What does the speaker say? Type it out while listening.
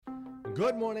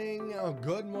Good morning,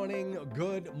 good morning,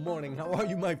 good morning. How are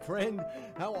you, my friend?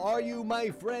 How are you, my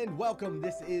friend? Welcome.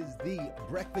 This is the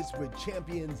Breakfast with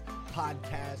Champions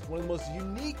podcast, one of the most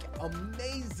unique,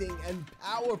 amazing, and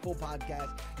powerful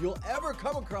podcasts you'll ever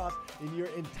come across in your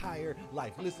entire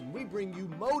life. Listen, we bring you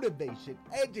motivation,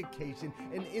 education,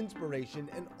 and inspiration,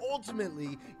 and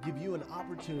ultimately give you an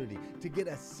opportunity to get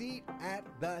a seat at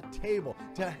the table,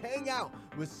 to hang out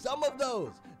with some of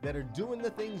those that are doing the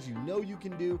things you know you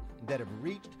can do, that have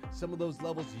reached some of those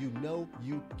levels you know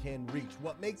you can reach.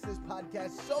 What makes this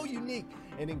podcast so unique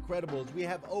and incredible is we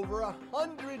have over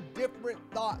 100 different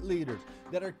thought leaders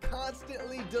that are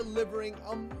constantly delivering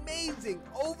amazing,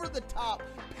 over-the-top,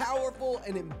 powerful,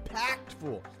 and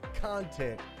impactful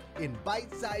content in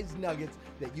bite-sized nuggets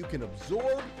that you can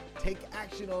absorb, take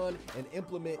action on, and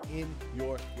implement in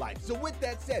your life. So with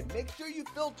that said, make sure you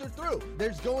filter through.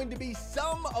 There's going to be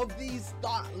some of these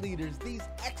thought leaders, these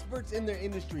experts in their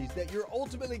industries that you're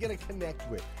ultimately going to connect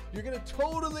with. You're going to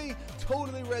totally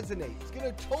resonate. It's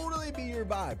going to totally be your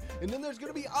vibe. And then there's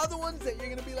going to be other ones that you're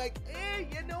going to be like,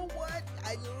 you know what?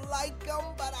 I like them,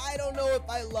 but I don't know if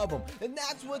I love them. And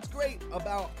that's what's great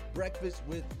about Breakfast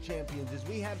with Champions is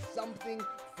we have something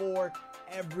for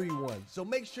everyone. So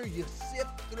make sure you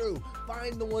sift through,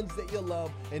 find the ones that you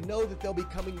love, and know that they'll be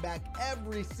coming back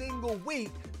every single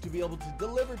week to be able to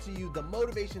deliver to you the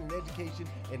motivation and education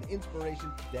and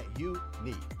inspiration that you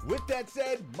need. With that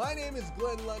said, my name is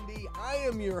Glenn Lundy. I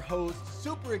am your host,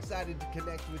 super excited to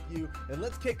connect with you, and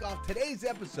let's kick off today's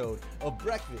episode of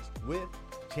Breakfast with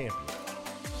Champions.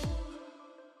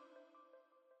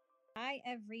 Hi,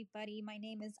 everybody. My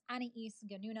name is Anais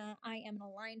Ganuna. I am an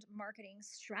aligned marketing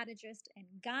strategist and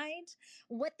guide.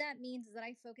 What that means is that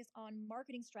I focus on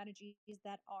marketing strategies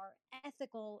that are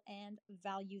ethical and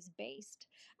values based.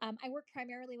 I work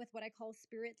primarily with what I call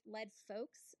spirit led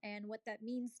folks. And what that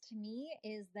means to me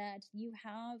is that you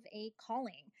have a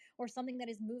calling or something that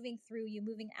is moving through you,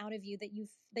 moving out of you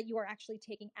that you are actually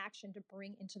taking action to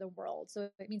bring into the world. So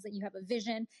it means that you have a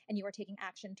vision and you are taking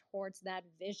action towards that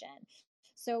vision.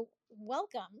 So,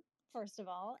 welcome, first of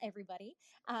all, everybody.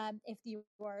 If you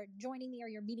are joining me or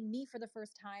you're meeting me for the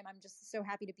first time, I'm just so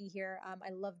happy to be here.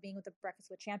 I love being with the Breakfast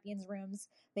with Champions rooms.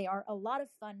 They are a lot of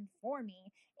fun for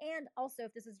me. And also,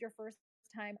 if this is your first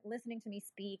time listening to me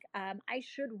speak, I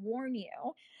should warn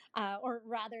you, or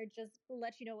rather just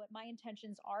let you know what my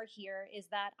intentions are here is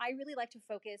that I really like to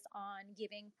focus on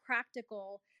giving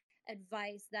practical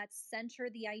advice that center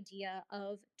the idea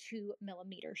of 2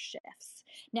 millimeter shifts.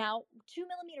 Now, 2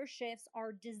 millimeter shifts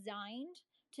are designed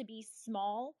to be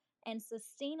small and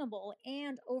sustainable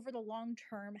and over the long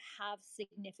term have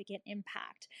significant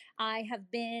impact. I have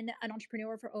been an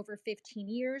entrepreneur for over 15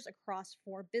 years across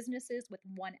 4 businesses with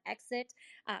 1 exit.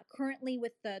 Currently,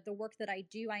 with the work that I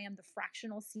do, I am the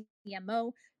fractional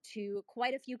CMO to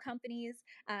quite a few companies,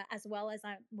 as well as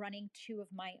I'm running 2 of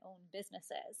my own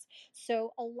businesses.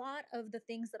 So a lot of the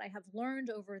things that I have learned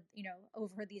over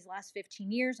these last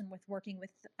 15 years and with working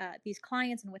with these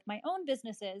clients and with my own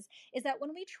businesses is that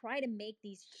when we try to make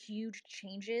these huge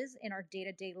changes in our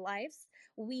day-to-day lives,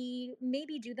 we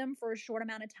maybe do them for a short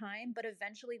amount of time, but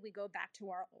eventually we go back to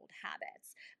our old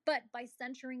habits. But by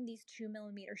centering these 2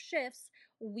 millimeter shifts,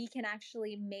 we can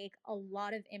actually make a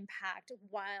lot of impact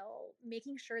while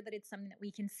making sure that it's something that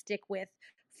we can stick with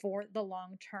for the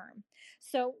long term.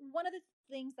 So one of the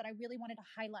things that I really wanted to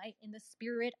highlight in the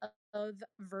spirit of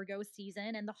Virgo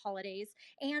season and the holidays,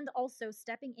 and also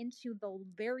stepping into the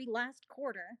very last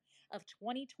quarter of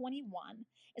 2021,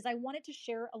 is I wanted to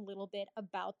share a little bit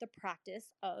about the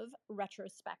practice of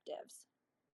retrospectives.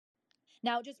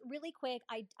 Now, just really quick,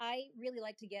 I really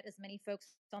like to get as many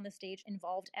folks on the stage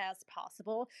involved as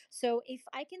possible. So if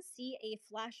I can see a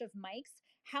flash of mics,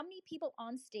 how many people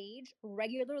on stage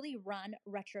regularly run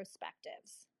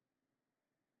retrospectives?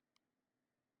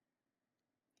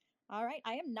 All right,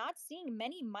 I am not seeing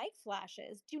many mic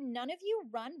flashes. Do none of you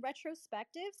run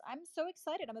retrospectives? I'm so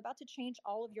excited. I'm about to change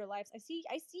all of your lives. I see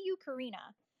you, Karina.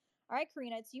 All right,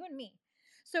 Karina, it's you and me.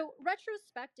 So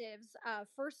retrospectives,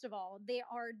 first of all, they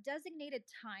are designated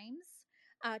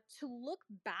times to look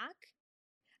back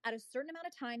at a certain amount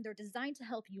of time. They're designed to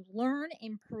help you learn,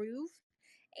 improve,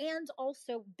 and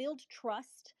also build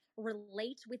trust,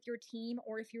 relate with your team,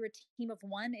 or if you're a team of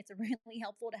one, it's really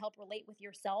helpful to help relate with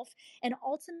yourself and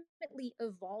ultimately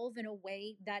evolve in a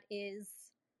way that is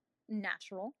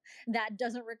natural, that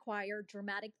doesn't require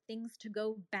dramatic things to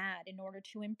go bad in order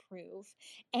to improve.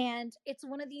 And it's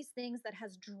one of these things that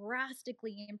has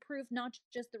drastically improved not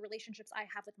just the relationships I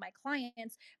have with my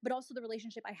clients, but also the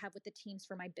relationship I have with the teams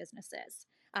for my businesses.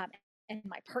 And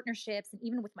my partnerships, and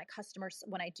even with my customers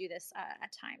when I do this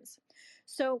at times.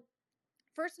 So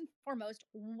first and foremost,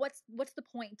 what's the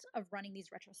point of running these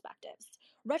retrospectives?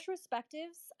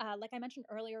 Retrospectives, like I mentioned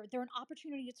earlier, they're an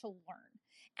opportunity to learn,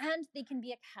 and they can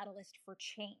be a catalyst for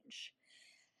change.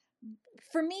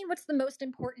 For me, what's the most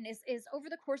important is over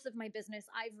the course of my business,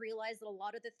 I've realized that a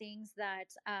lot of the things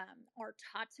that are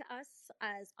taught to us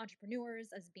as entrepreneurs,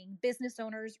 as being business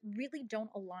owners, really don't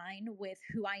align with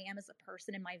who I am as a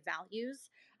person and my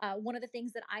values. One of the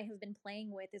things that I have been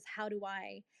playing with is how do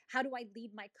I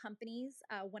lead my companies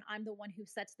when I'm the one who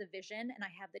sets the vision and I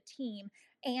have the team,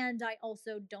 and I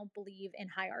also don't believe in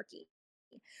hierarchy.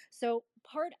 So,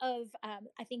 part of,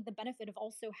 I think, the benefit of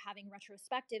also having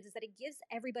retrospectives is that it gives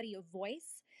everybody a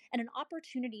voice and an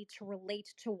opportunity to relate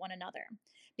to one another.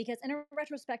 Because in a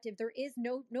retrospective, there is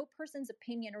no person's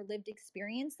opinion or lived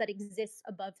experience that exists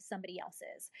above somebody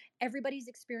else's. Everybody's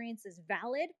experience is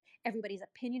valid, everybody's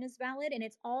opinion is valid, and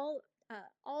it's all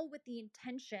with the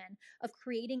intention of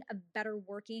creating a better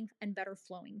working and better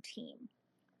flowing team.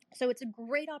 So it's a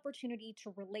great opportunity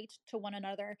to relate to one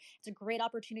another. It's a great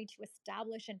opportunity to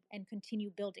establish and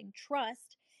continue building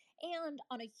trust. And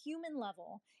on a human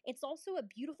level, it's also a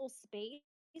beautiful space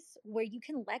where you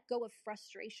can let go of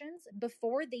frustrations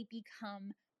before they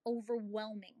become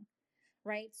overwhelming,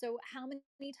 right? So, how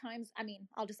many times, I mean,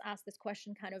 I'll just ask this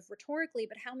question kind of rhetorically,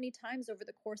 but how many times over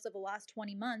the course of the last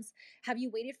 20 months have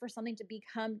you waited for something to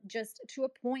become just to a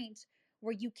point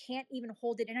where you can't even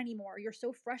hold it in anymore? You're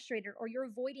so frustrated, or you're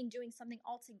avoiding doing something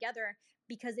altogether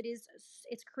because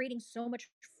it's creating so much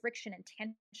friction and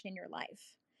tension in your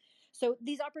life. So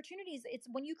these opportunities, it's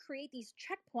when you create these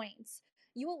checkpoints,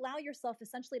 you allow yourself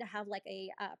essentially to have like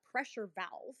a pressure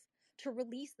valve to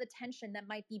release the tension that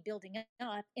might be building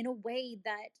up in a way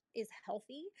that is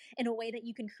healthy, in a way that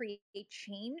you can create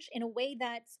change, in a way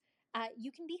that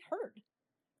you can be heard.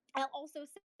 I'll also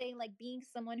say, like, being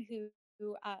someone who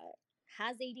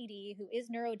has ADD, who is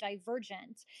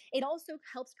neurodivergent, it also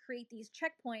helps create these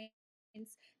checkpoints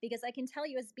because I can tell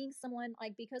you, as being someone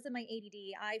like, because of my ADD,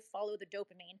 I follow the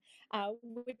dopamine,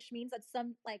 which means that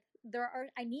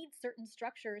I need certain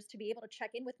structures to be able to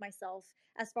check in with myself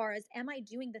as far as, am I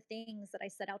doing the things that I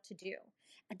set out to do?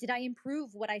 Did I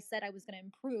improve what I said I was going to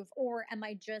improve, or am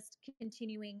I just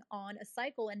continuing on a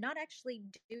cycle and not actually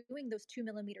doing those 2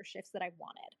 millimeter shifts that I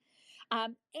wanted?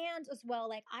 And as well,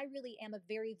 like, I really am a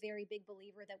very, very big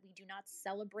believer that we do not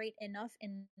celebrate enough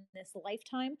in this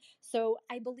lifetime. So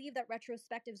I believe that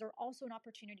retrospectives are also an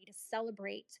opportunity to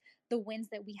celebrate the wins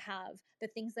that we have, the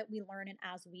things that we learn, and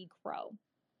as we grow.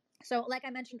 So, like I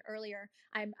mentioned earlier,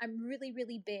 I'm really,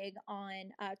 really big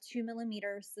on 2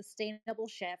 millimeter sustainable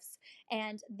shifts.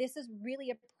 And this is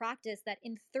really a practice that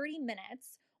in 30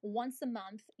 minutes, once a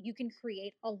month, you can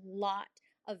create a lot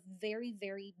of very,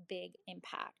 very big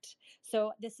impact.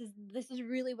 So this is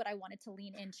really what I wanted to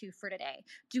lean into for today.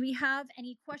 Do we have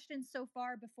any questions so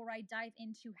far before I dive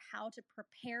into how to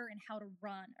prepare and how to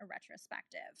run a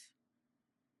retrospective?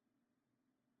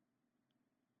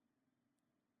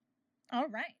 All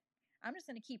right. I'm just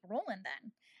going to keep rolling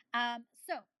then.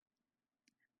 So,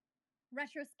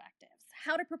 retrospectives,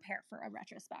 how to prepare for a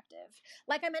retrospective.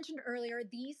 Like I mentioned earlier,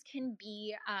 these can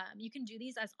be, you can do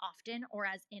these as often or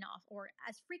as in off or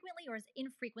as frequently or as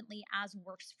infrequently as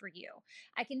works for you.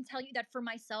 I can tell you that for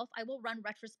myself, I will run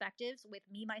retrospectives with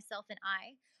me, myself, and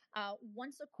I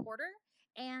once a quarter.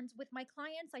 And with my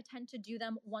clients, I tend to do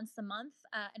them once a month.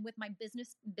 And with my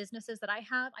businesses that I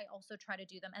have, I also try to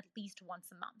do them at least once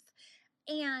a month.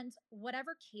 And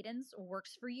whatever cadence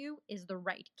works for you is the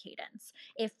right cadence.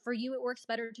 If for you it works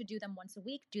better to do them once a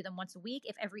week, do them once a week.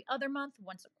 If every other month,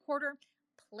 once a quarter,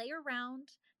 play around.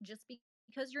 Just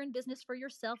because you're in business for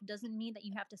yourself doesn't mean that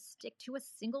you have to stick to a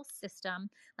single system.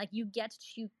 Like, you get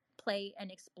to play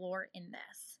and explore in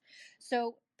this.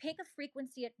 So pick a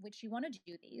frequency at which you want to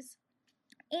do these.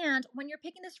 And when you're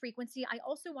picking this frequency, I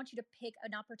also want you to pick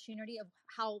an opportunity of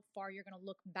how far you're going to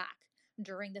look back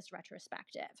during this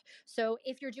retrospective. So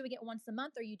if you're doing it once a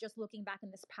month, are you just looking back in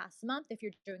this past month? If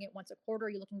you're doing it once a quarter, are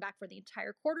you looking back for the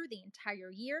entire quarter, the entire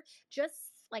year? Just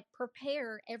like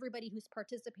prepare everybody who's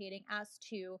participating as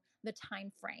to the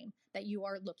time frame that you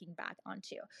are looking back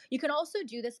onto. You can also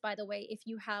do this, by the way, if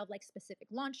you have like specific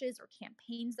launches or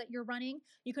campaigns that you're running.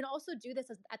 You can also do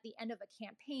this at the end of a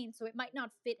campaign. So it might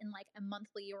not fit in like a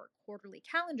monthly or quarterly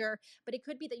calendar, but it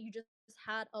could be that you just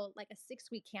had a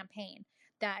 6 week campaign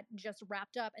that just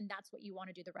wrapped up, and that's what you want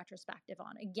to do the retrospective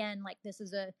on. Again, like,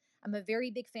 I'm a very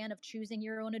big fan of choosing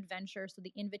your own adventure. So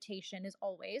the invitation is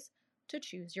always to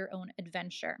choose your own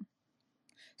adventure.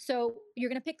 So you're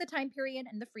going to pick the time period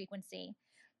and the frequency.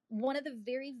 One of the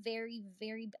very, very,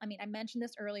 very, I mean, I mentioned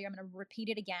this earlier, I'm going to repeat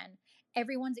it again.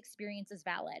 Everyone's experience is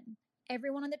valid.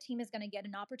 Everyone on the team is going to get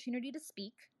an opportunity to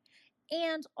speak.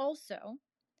 And also,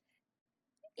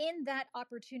 in that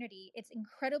opportunity, it's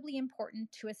incredibly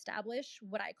important to establish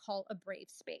what I call a brave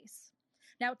space.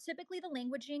 Now, typically, the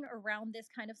languaging around this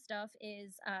kind of stuff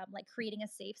is like creating a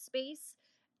safe space.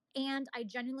 And I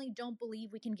genuinely don't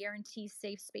believe we can guarantee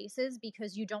safe spaces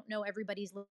because you don't know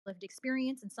everybody's lived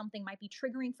experience and something might be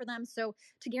triggering for them. So,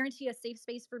 to guarantee a safe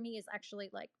space for me is actually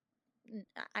like,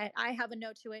 I have a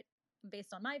no to it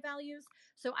based on my values.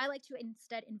 So, I like to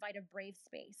instead invite a brave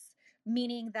space,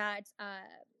 meaning that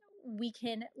we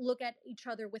can look at each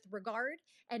other with regard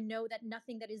and know that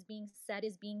nothing that is being said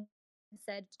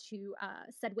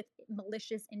with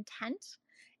malicious intent.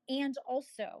 And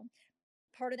also,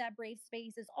 part of that brave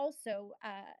space is also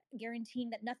guaranteeing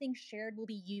that nothing shared will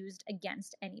be used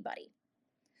against anybody.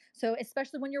 So,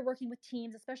 especially when you're working with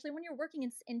teams, especially when you're working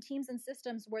in teams and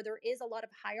systems where there is a lot of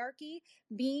hierarchy,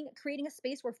 creating a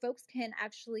space where folks can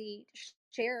actually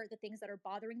share the things that are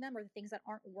bothering them or the things that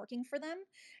aren't working for them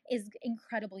is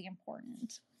incredibly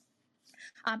important.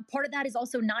 Part of that is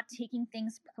also not taking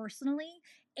things personally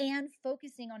and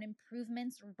focusing on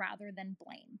improvements rather than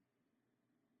blame.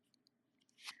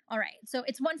 All right, so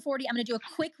it's 1:40. I'm going to do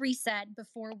a quick reset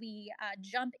before we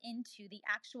jump into the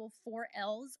actual 4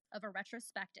 L's of a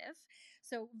retrospective.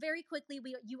 So very quickly,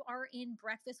 you are in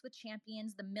Breakfast with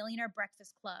Champions, the Millionaire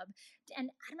Breakfast Club. And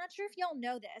I'm not sure if y'all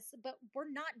know this, but we're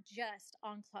not just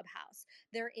on Clubhouse.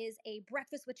 There is a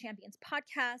Breakfast with Champions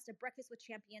podcast, a Breakfast with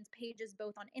Champions pages,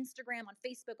 both on Instagram, on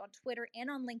Facebook, on Twitter, and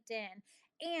on LinkedIn.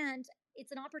 And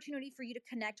it's an opportunity for you to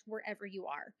connect wherever you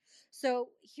are. So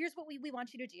here's what we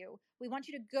want you to do. We want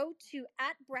you to go to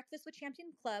 @Breakfast with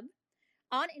Champion Club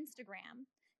on Instagram,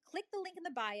 click the link in the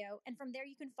bio, and from there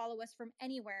you can follow us from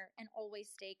anywhere and always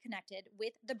stay connected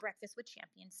with the Breakfast with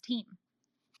Champions team.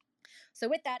 So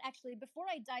with that, actually, before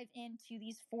I dive into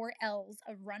these 4 L's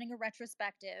of running a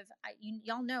retrospective,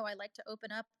 y'all know I like to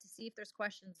open up to see if there's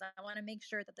questions. I want to make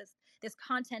sure that this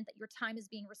content, that your time is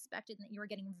being respected and that you're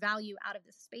getting value out of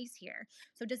this space here.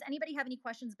 So does anybody have any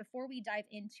questions before we dive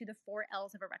into the 4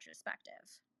 L's of a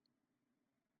retrospective?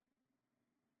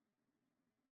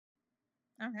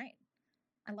 All right.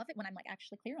 I love it when I'm like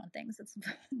actually clear on things. It's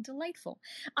delightful.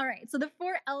 All right. So the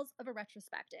 4 L's of a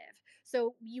retrospective.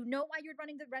 So you know why you're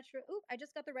running the retro. Oop, I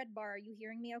just got the red bar. Are you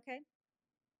hearing me okay?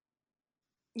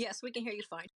 Yes, we can hear you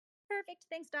fine. Perfect.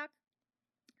 Thanks, Doc.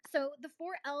 So the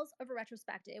 4 L's of a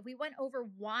retrospective, we went over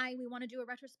why we want to do a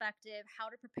retrospective, how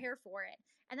to prepare for it.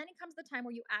 And then it comes the time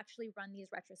where you actually run these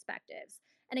retrospectives.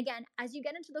 And again, as you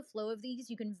get into the flow of these,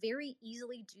 you can very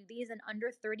easily do these in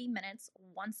under 30 minutes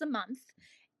once a month.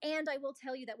 And I will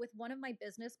tell you that with one of my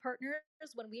business partners,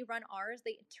 when we run ours,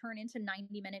 they turn into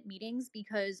 90-minute meetings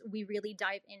because we really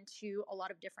dive into a lot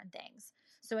of different things.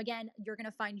 So again, you're going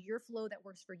to find your flow that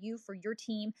works for you, for your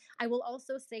team. I will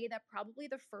also say that probably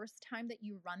the first time that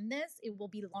you run this, it will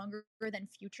be longer than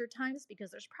future times because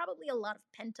there's probably a lot of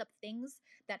pent up things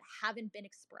that haven't been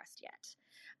expressed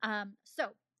yet. So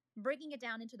breaking it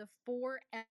down into the 4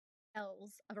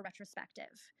 L's of a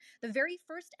retrospective. The very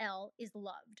first L is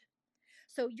loved.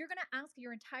 So you're going to ask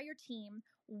your entire team,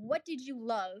 what did you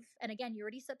love? And again, you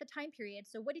already set the time period.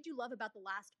 So what did you love about the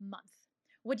last month?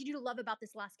 What did you love about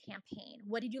this last campaign?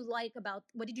 What did you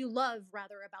love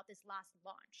rather about this last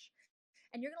launch?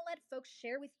 And you're going to let folks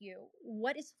share with you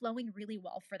what is flowing really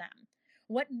well for them.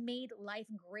 What made life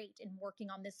great in working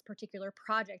on this particular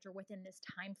project or within this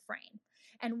time frame?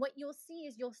 And what you'll see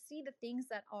is you'll see the things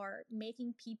that are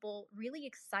making people really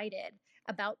excited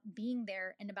about being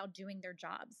there and about doing their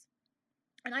jobs.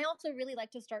 And I also really like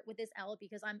to start with this L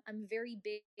because I'm very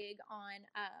big on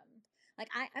like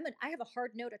I have a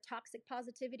hard no to toxic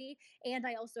positivity, and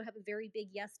I also have a very big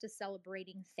yes to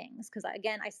celebrating things because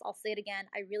again I'll say it again,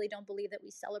 I really don't believe that we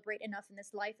celebrate enough in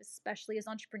this life, especially as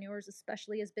entrepreneurs,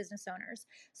 especially as business owners.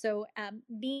 So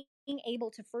being able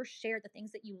to first share the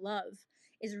things that you love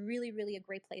is really really a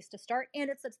great place to start, and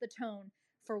it sets the tone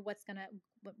for what's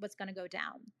gonna go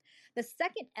down. The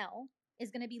second L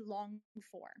is going to be long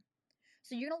for.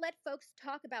 So you're going to let folks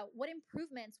talk about what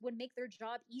improvements would make their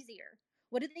job easier.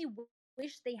 What do they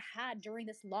wish they had during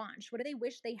this launch? What do they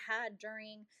wish they had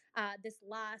during this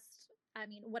last,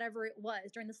 whatever it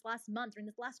was, during this last month, during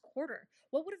this last quarter?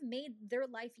 What would have made their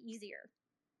life easier?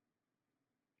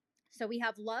 So we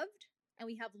have loved and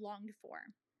we have longed for.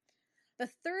 The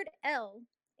third L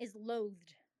is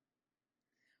loathed.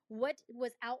 What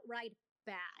was outright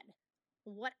bad?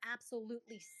 What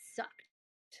absolutely sucked?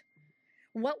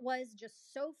 What was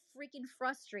just so freaking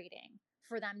frustrating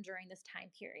for them during this time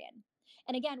period.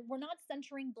 And again, we're not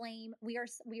centering blame. We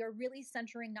are really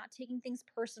centering not taking things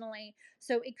personally.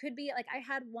 So it could be like I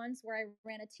had once where I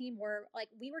ran a team where like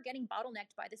we were getting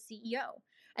bottlenecked by the CEO.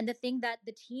 And the thing that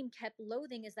the team kept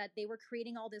loathing is that they were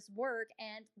creating all this work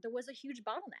and there was a huge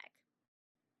bottleneck,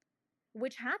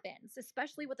 which happens,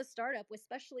 especially with a startup,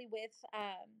 especially with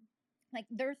like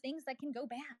there are things that can go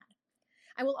bad.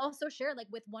 I will also share, like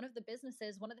with one of the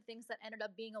businesses, one of the things that ended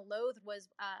up being a loathe was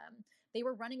they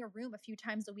were running a room a few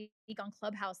times a week on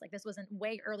Clubhouse. Like this was in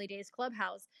way early days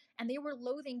Clubhouse, and they were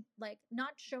loathing like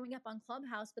not showing up on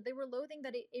Clubhouse, but they were loathing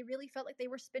that it really felt like they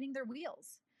were spinning their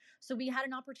wheels. So we had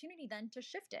an opportunity then to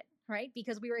shift it, right?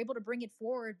 Because we were able to bring it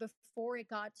forward before it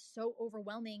got so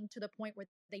overwhelming to the point where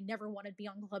they never wanted to be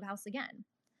on Clubhouse again.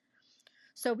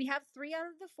 So we have 3 out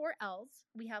of the 4 L's.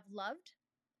 We have loved,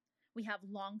 we have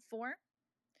longed for,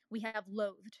 we have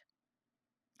loathed.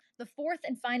 The 4th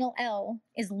and final L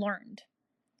is learned.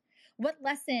 What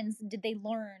lessons did they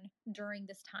learn during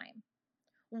this time?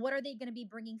 What are they going to be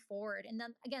bringing forward? And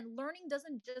then again, learning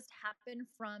doesn't just happen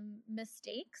from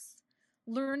mistakes.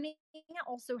 Learning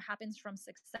also happens from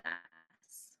success.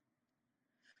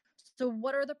 So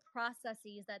what are the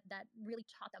processes that really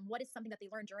taught them? What is something that they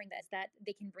learned during this that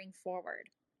they can bring forward?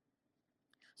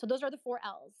 So those are the 4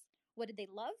 L's. What did they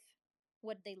love?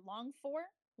 What did they long for?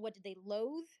 What did they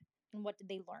loathe? And what did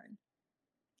they learn?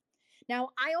 Now,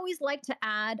 I always like to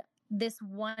add this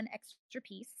one extra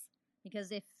piece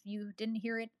because if you didn't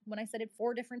hear it when I said it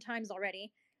 4 different times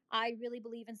already, I really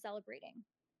believe in celebrating.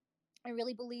 I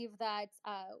really believe that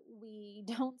we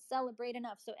don't celebrate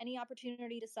enough. So, any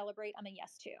opportunity to celebrate, I'm a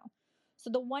yes to. So,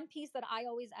 the one piece that I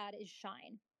always add is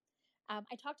shine.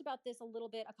 I talked about this a little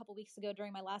bit a couple weeks ago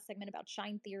during my last segment about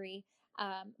shine theory,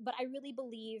 but I really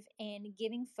believe in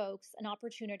giving folks an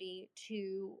opportunity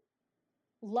to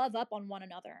love up on one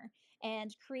another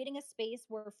and creating a space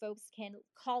where folks can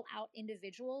call out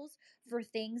individuals for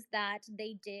things that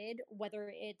they did,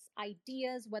 whether it's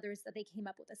ideas, whether it's that they came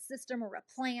up with a system or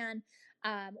a plan,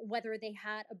 whether they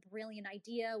had a brilliant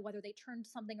idea, whether they turned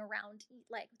something around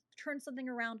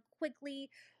quickly,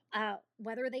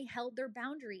 whether they held their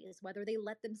boundaries, whether they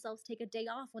let themselves take a day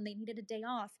off when they needed a day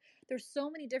off. There's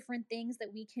so many different things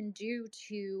that we can do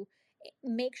to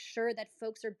make sure that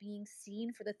folks are being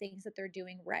seen for the things that they're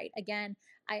doing right. Again,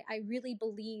 I really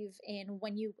believe in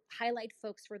when you highlight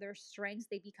folks for their strengths,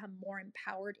 they become more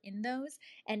empowered in those.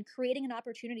 And creating an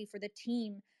opportunity for the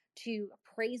team to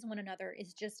praise one another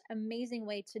is just an amazing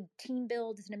way to team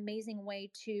build. It's an amazing way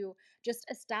to just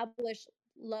establish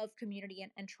love, community,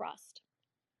 and trust.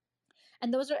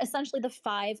 And those are essentially the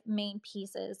 5 main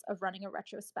pieces of running a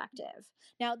retrospective.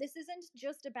 Now, this isn't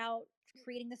just about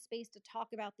creating the space to talk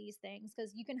about these things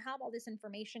because you can have all this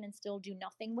information and still do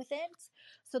nothing with it.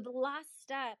 So, the last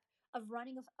step of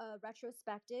running a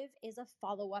retrospective is a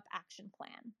follow-up action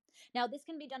plan. Now, this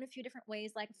can be done a few different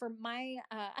ways. Like for my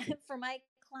for my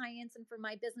clients and for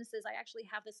my businesses, I actually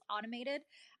have this automated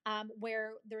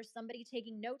where there's somebody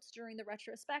taking notes during the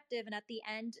retrospective, and at the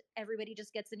end, everybody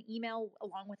just gets an email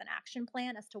along with an action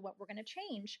plan as to what we're going to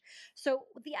change. So,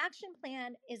 the action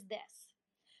plan is this: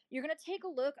 you're going to take a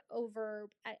look over.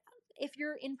 If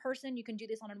you're in person, you can do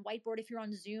this on a whiteboard. If you're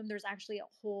on Zoom, there's actually a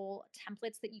whole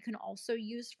templates that you can also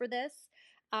use for this.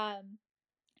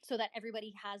 So that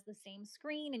everybody has the same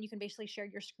screen and you can basically share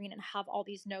your screen and have all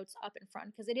these notes up in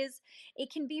front because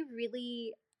it can be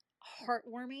really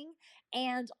heartwarming,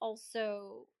 and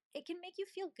also it can make you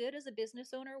feel good as a business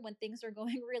owner when things are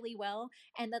going really well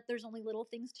and that there's only little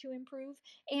things to improve.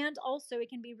 And also it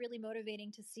can be really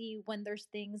motivating to see when there's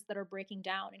things that are breaking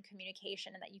down in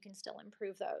communication and that you can still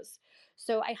improve those.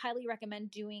 So I highly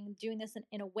recommend doing this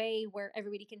in a way where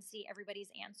everybody can see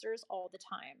everybody's answers all the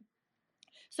time.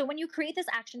 So when you create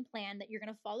this action plan that you're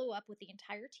going to follow up with the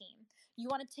entire team, you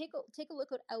want to take a look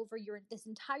over this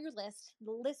entire list,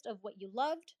 the list of what you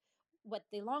loved, what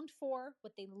they longed for,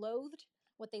 what they loathed,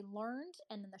 what they learned,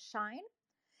 and then the shine.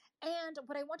 And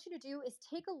what I want you to do is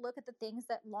take a look at the things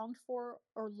that longed for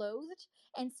or loathed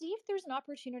and see if there's an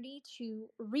opportunity to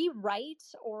rewrite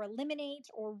or eliminate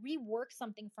or rework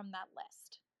something from that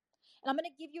list. And I'm going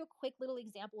to give you a quick little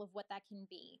example of what that can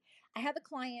be. I have a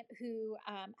client who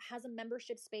has a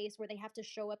membership space where they have to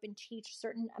show up and teach a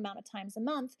certain amount of times a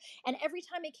month. And every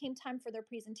time it came time for their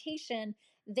presentation,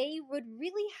 they would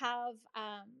really have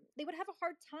a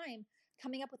hard time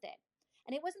coming up with it.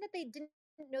 And it wasn't that they didn't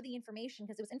know the information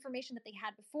because it was information that they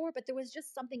had before, but there was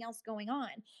just something else going on.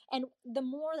 And the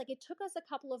more like it took us a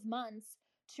couple of months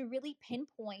to really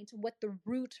pinpoint what the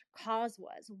root cause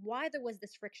was, why there was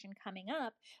this friction coming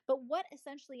up. But what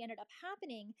essentially ended up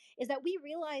happening is that we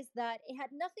realized that it had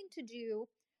nothing to do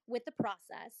with the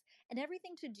process, and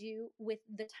everything to do with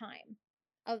the time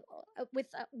of with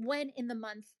when in the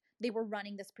month they were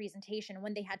running this presentation,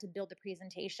 when they had to build the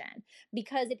presentation,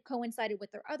 because it coincided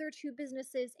with their other two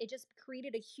businesses. It just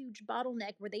created a huge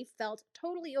bottleneck where they felt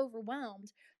totally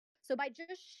overwhelmed. So by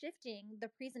just shifting the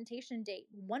presentation date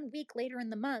 1 week later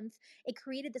in the month, it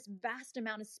created this vast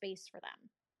amount of space for them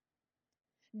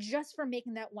just for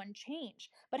making that one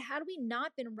change. But had we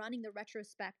not been running the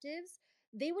retrospectives,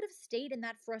 they would have stayed in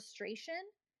that frustration.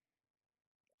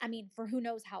 I mean, for who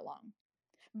knows how long.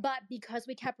 But because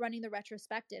we kept running the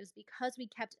retrospectives, because we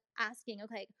kept asking,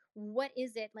 okay, what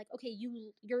is it like? Okay,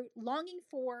 you're longing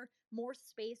for more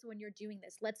space when you're doing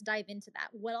this. Let's dive into that.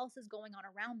 What else is going on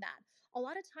around that? A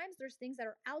lot of times there's things that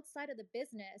are outside of the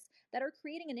business that are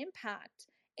creating an impact.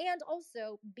 And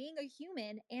also, being a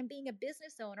human and being a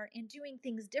business owner and doing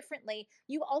things differently,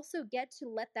 you also get to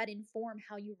let that inform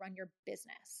how you run your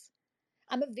business.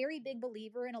 I'm a very big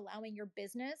believer in allowing your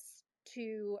business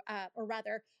to, or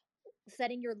rather,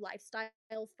 setting your lifestyle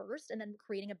first and then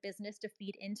creating a business to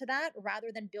feed into that,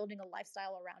 rather than building a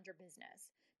lifestyle around your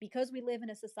business. Because we live in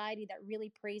a society that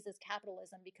really praises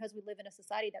capitalism, because we live in a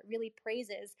society that really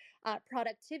praises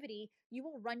productivity, you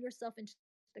will run yourself into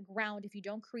the ground if you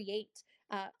don't create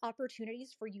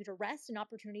opportunities for you to rest and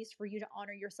opportunities for you to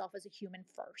honor yourself as a human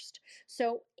first.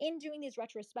 So in doing these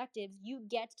retrospectives, you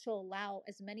get to allow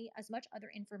as much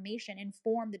other information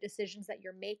inform the decisions that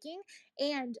you're making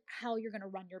and how you're going to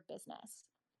run your business.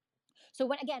 So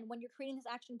when you're creating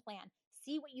this action plan,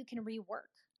 see what you can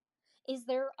rework. Is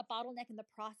there a bottleneck in the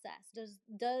process?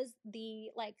 Does the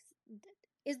like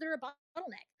is there a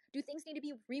bottleneck? Do things need to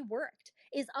be reworked?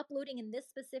 Is uploading in this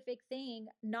specific thing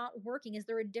not working? Is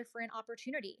there a different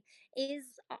opportunity? Is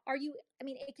are you I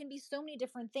mean, it can be so many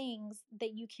different things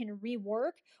that you can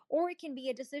rework, or it can be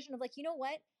a decision of like, you know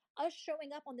what? Us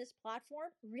showing up on this platform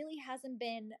really hasn't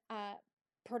been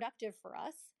productive for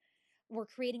us. We're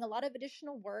creating a lot of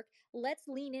additional work. Let's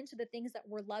lean into the things that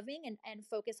we're loving and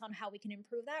focus on how we can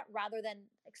improve that rather than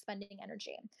expending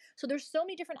energy. So there's so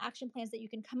many different action plans that you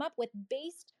can come up with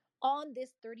based on this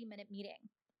 30-minute meeting.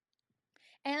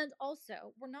 And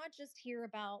also, we're not just here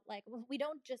about like, we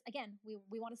don't just, again,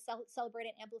 we want to celebrate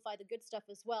and amplify the good stuff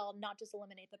as well, not just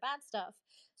eliminate the bad stuff.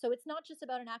 So it's not just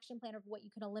about an action plan of what you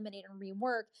can eliminate and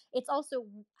rework. It's also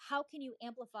how can you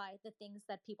amplify the things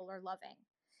that people are loving.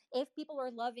 If people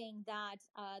are loving that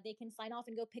they can sign off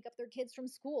and go pick up their kids from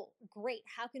school, great.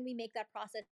 How can we make that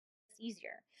process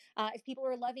easier? If people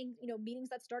are loving, meetings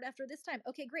that start after this time,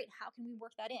 okay, great. How can we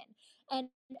work that in? And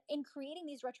in creating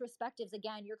these retrospectives,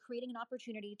 again, you're creating an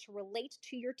opportunity to relate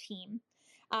to your team.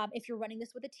 If you're running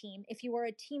this with a team, if you are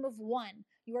a team of one,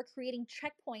 you are creating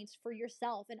checkpoints for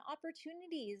yourself and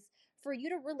opportunities for you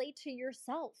to relate to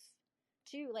yourself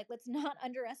too. Like, let's not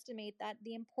underestimate that,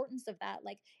 the importance of that.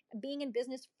 Like, being in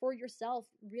business for yourself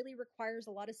really requires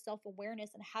a lot of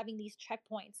self-awareness, and having these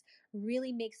checkpoints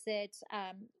really makes it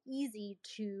easy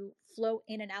to flow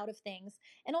in and out of things,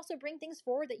 and also bring things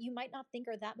forward that you might not think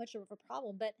are that much of a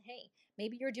problem. But hey,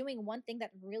 maybe you're doing one thing that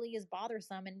really is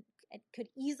bothersome, and it could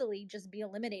easily just be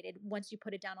eliminated once you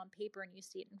put it down on paper and you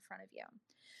see it in front of you.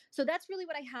 So that's really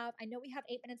what I have. I know we have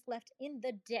 8 minutes left in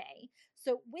the day.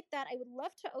 So with that, I would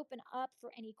love to open up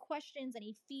for any questions,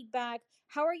 any feedback.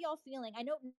 How are y'all feeling? I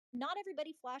know not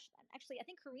everybody flashed. Actually, I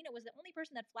think Karina was the only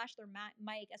person that flashed their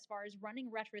mic as far as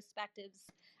running retrospectives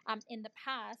in the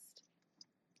past.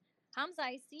 Hamza,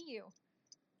 I see you.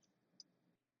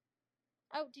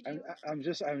 Oh, did I'm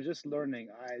you? I'm just learning.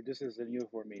 I This is new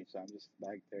for me, so I'm just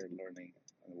like there learning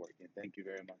and working. Thank you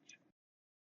very much.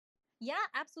 Yeah,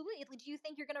 absolutely. Do you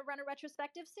think you're going to run a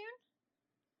retrospective soon?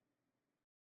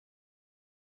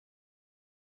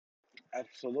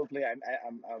 Absolutely, I'm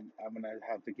gonna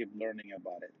have to keep learning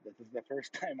about it. This is the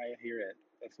first time I hear it.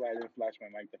 That's why I didn't flash my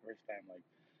mic the first time. Like,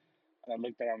 and I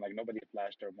looked around like nobody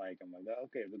flashed their mic. I'm like, "Oh,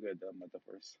 okay, we're good. I'm at the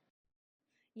first."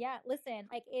 Yeah, listen,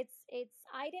 like it's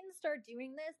I didn't start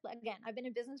doing this. Again, I've been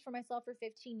in business for myself for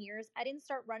 15 years. I didn't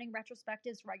start running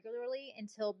retrospectives regularly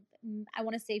until I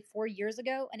want to say 4 years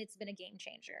ago, and it's been a game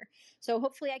changer. So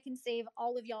hopefully I can save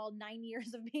all of y'all 9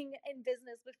 years of being in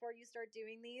business before you start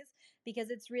doing these, because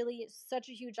it's really such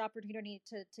a huge opportunity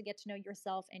to get to know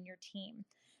yourself and your team.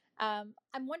 I'm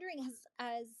wondering,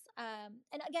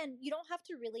 and again, you don't have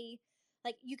to really,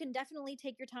 like, you can definitely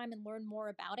take your time and learn more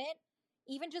about it.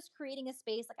 Even just creating a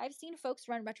space, like I've seen folks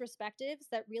run retrospectives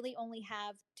that really only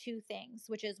have two things,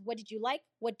 which is what did you like,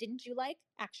 what didn't you like,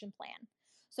 action plan.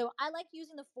 So I like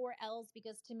using the 4 L's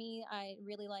because to me, I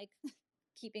really like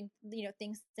keeping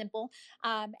things simple.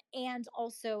 And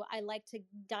also I like to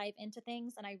dive into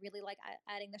things, and I really like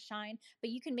adding the shine.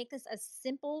 But you can make this as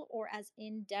simple or as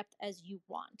in depth as you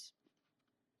want.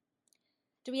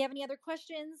 Do we have any other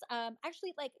questions?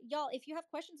 Actually, like, y'all, if you have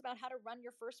questions about how to run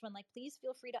your first one, like, please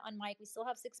feel free to unmic. We still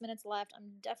have 6 minutes left. I'm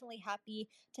definitely happy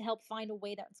to help find a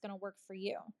way that's going to work for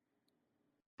you.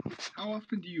 How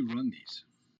often do you run these?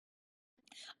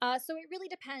 So it really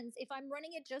depends. If I'm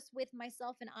running it just with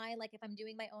myself and I, like if I'm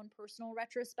doing my own personal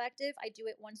retrospective, I do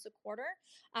it once a quarter.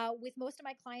 With most of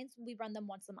my clients, we run them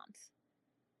once a month.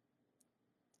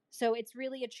 So it's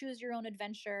really a choose your own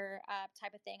adventure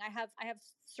type of thing. I have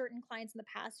certain clients in the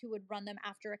past who would run them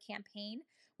after a campaign,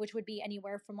 which would be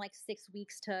anywhere from like 6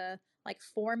 weeks to like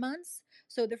 4 months.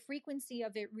 So the frequency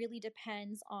of it really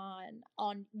depends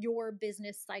on your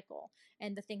business cycle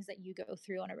and the things that you go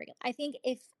through on a regular. I think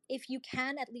if you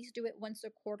can at least do it once a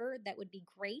quarter, that would be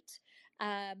great.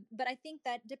 But I think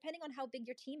that depending on how big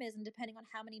your team is and depending on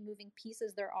how many moving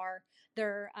pieces there are,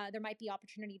 there might be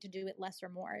opportunity to do it less or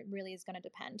more. It really is going to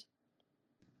depend.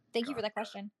 Thank you for that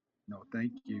question. No,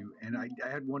 thank you. And I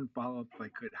had one follow up if I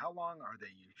could. How long are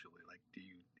they usually? Like,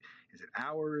 is it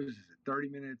hours? Is it 30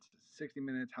 minutes? Is it 60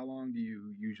 minutes? How long do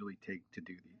you usually take to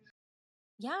do these?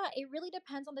 Yeah, it really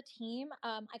depends on the team.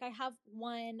 Like I have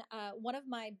one of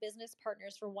my business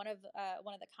partners for one of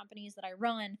the companies that I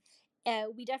run.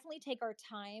 We definitely take our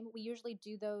time. We usually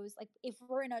do those like if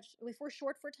we're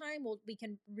short for time, we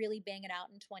can really bang it out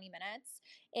in 20 minutes.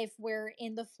 If we're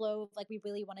in the flow of like we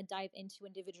really want to dive into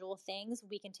individual things,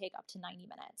 we can take up to 90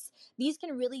 minutes. These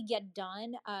can really get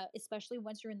done, especially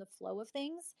once you're in the flow of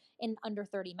things, in under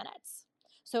 30 minutes.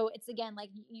 So it's again like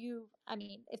I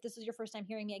mean, if this is your first time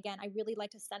hearing me, again, I really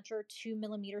like to center 2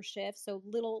 millimeter shifts, so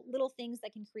little things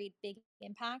that can create big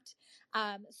impact.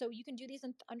 So you can do these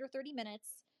in under 30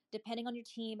 minutes, depending on your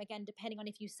team. Again, depending on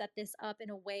if you set this up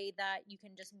in a way that you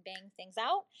can just bang things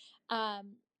out.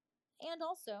 And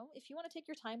also, if you want to take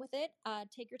your time with it,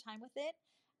 take your time with it.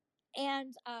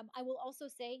 And I will also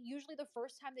say, usually the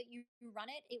first time that you run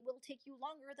it, it will take you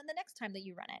longer than the next time that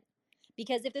you run it.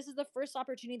 Because if this is the first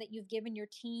opportunity that you've given your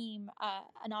team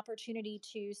an opportunity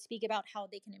to speak about how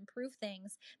they can improve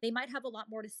things, they might have a lot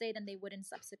more to say than they would in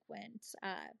subsequent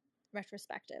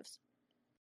retrospectives.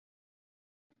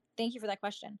 Thank you for that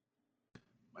question.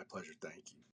 My pleasure.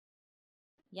 Thank you.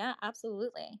 Yeah,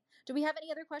 absolutely. Do we have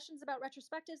any other questions about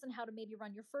retrospectives and how to maybe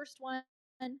run your first one?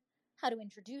 How to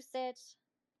introduce it?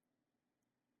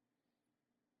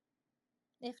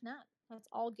 If not, that's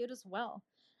all good as well.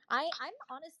 I'm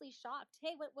honestly shocked. Hey,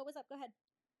 what was up? Go ahead.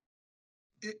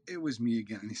 It was me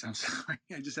again. I'm sorry.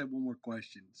 I just had one more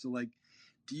question. So, like,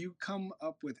 do you come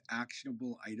up with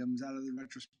actionable items out of the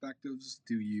retrospectives?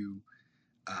 Do you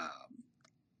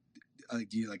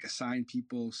like assign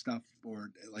people stuff,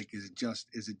 or like is it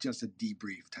just a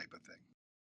debrief type of thing?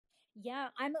 Yeah,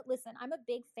 listen, I'm a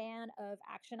big fan of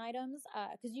action items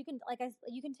because you can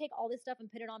you can take all this stuff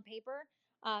and put it on paper.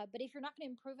 But if you're not going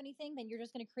to improve anything, then you're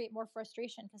just going to create more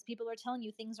frustration because people are telling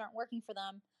you things aren't working for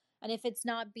them. And if it's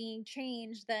not being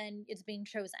changed, then it's being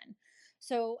chosen.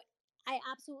 So I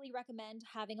absolutely recommend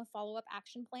having a follow-up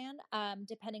action plan,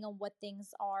 depending on what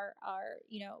things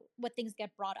what things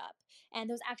get brought up. And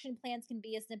those action plans can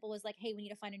be as simple as like, hey, we need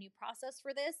to find a new process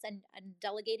for this and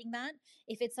delegating that.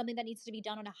 If it's something that needs to be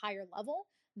done on a higher level,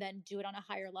 then do it on a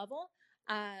higher level.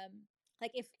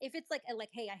 Like if it's like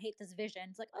hey, I hate this vision,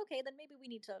 it's like, okay, then maybe we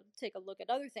need to take a look at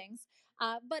other things.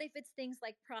 But if it's things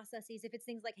like processes, if it's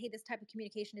things like, hey, this type of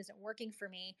communication isn't working for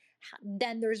me,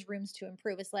 then there's rooms to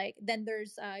improve. It's like then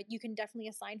there's you can definitely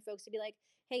assign folks to be like,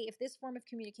 hey, if this form of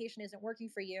communication isn't working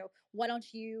for you, why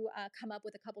don't you come up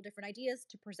with a couple different ideas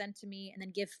to present to me and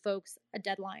then give folks a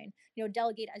deadline,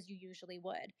 delegate as you usually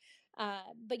would.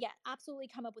 But yeah, absolutely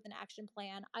come up with an action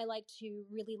plan. I like to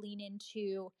really lean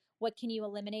into what can you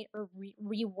eliminate or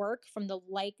rework from the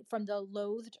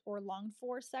loathed or longed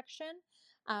for section,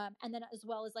 and then as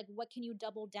well as like what can you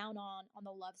double down on the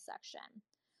love section.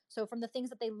 So from the things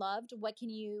that they loved,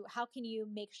 how can you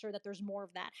make sure that there's more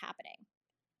of that happening?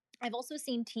 I've also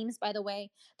seen teams, by the way,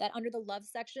 that under the love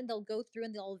section, they'll go through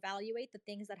and they'll evaluate the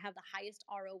things that have the highest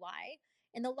ROI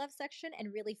in the love section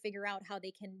and really figure out how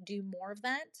they can do more of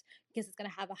that because it's going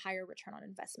to have a higher return on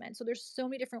investment. So there's so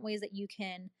many different ways that you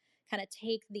can kind of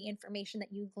take the information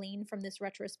that you glean from this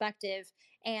retrospective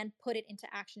and put it into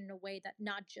action in a way that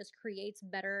not just creates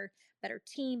better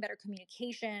team, better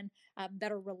communication,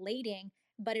 better relating,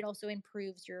 but it also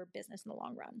improves your business in the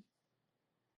long run.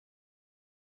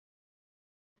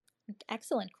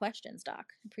 Excellent questions, Doc.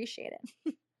 Appreciate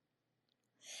it.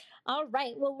 All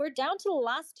right. Well, we're down to the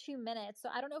last 2 minutes. So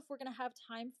I don't know if we're going to have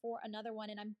time for another one.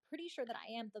 And I'm pretty sure that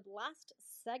I am the last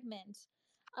segment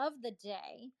of the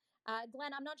day.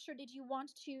 Glenn, I'm not sure. Did you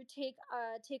want to take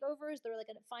over? Is there like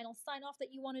a final sign off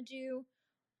that you want to do?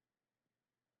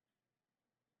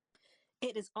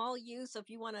 It is all you. So if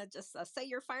you want to just say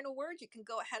your final words, you can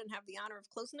go ahead and have the honor of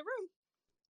closing the room.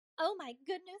 Oh my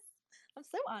goodness. I'm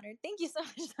so honored. Thank you so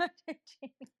much, Dr.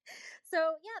 Jamie.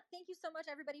 So, yeah, thank you so much,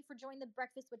 everybody, for joining the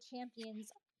Breakfast with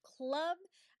Champions Club.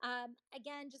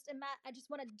 Again, I just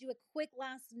want to do a quick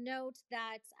last note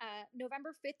that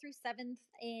November 5th through 7th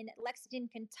in Lexington,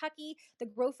 Kentucky, the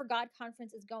Grow for God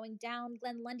conference is going down.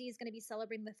 Glenn Lundy is going to be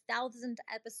celebrating the 1000th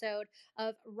episode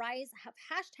of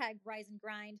hashtag Rise and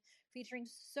Grind, featuring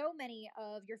so many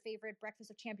of your favorite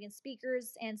Breakfast of Champions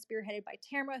speakers and spearheaded by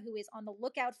Tamara, who is on the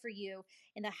lookout for you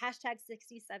in the hashtag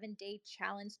 67-day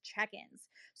challenge check-ins.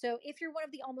 So if you're one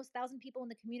of the almost 1,000 people in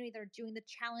the community that are doing the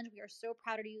challenge, we are so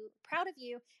proud of you.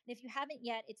 And if you haven't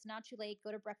yet, it's not too late.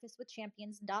 Go to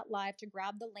breakfastwithchampions.live to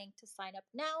grab the link to sign up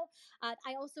now.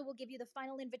 I also will give you the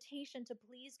final invitation to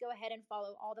please go ahead and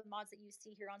follow all the mods that you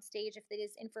see here on stage. If it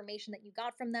is information that you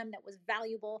got from them that was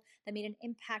valuable, that made an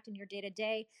impact in your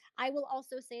day-to-day. I will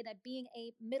also say that being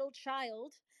a middle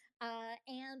child,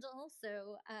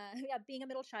 being a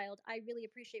middle child, I really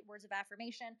appreciate words of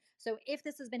affirmation. So if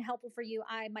this has been helpful for you,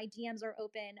 my DMs are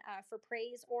open for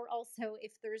praise, or also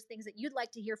if there's things that you'd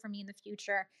like to hear from me in the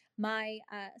future, my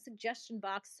suggestion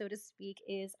box, so to speak,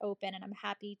 is open, and I'm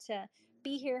happy to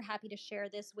be here, happy to share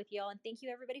this with y'all, and thank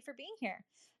you everybody for being here.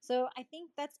 So I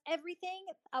think that's everything.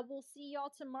 We'll see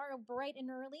y'all tomorrow bright and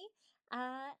early,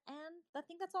 and I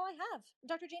think that's all I have.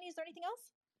 Dr. Janie, is there anything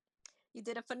else? You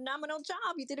did a phenomenal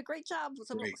job. You did a great job.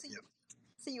 So Great.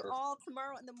 See you all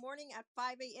tomorrow in the morning at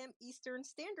 5 a.m. Eastern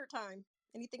Standard Time.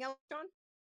 Anything else, John?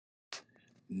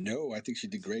 No, I think she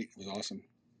did great. It was awesome.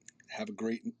 Have a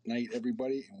great night,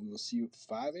 everybody, and we will see you at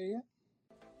 5 a.m.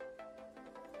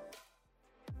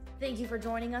 Thank you for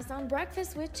joining us on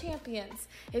Breakfast with Champions.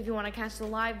 If you want to catch the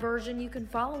live version, you can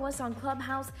follow us on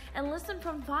Clubhouse and listen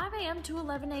from 5 a.m. to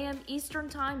 11 a.m. Eastern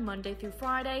Time, Monday through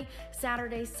Friday,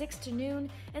 Saturdays 6 to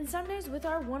noon, and Sundays with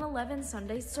our 111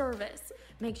 Sunday service.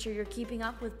 Make sure you're keeping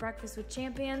up with Breakfast with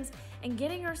Champions and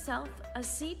getting yourself a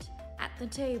seat at the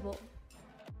table.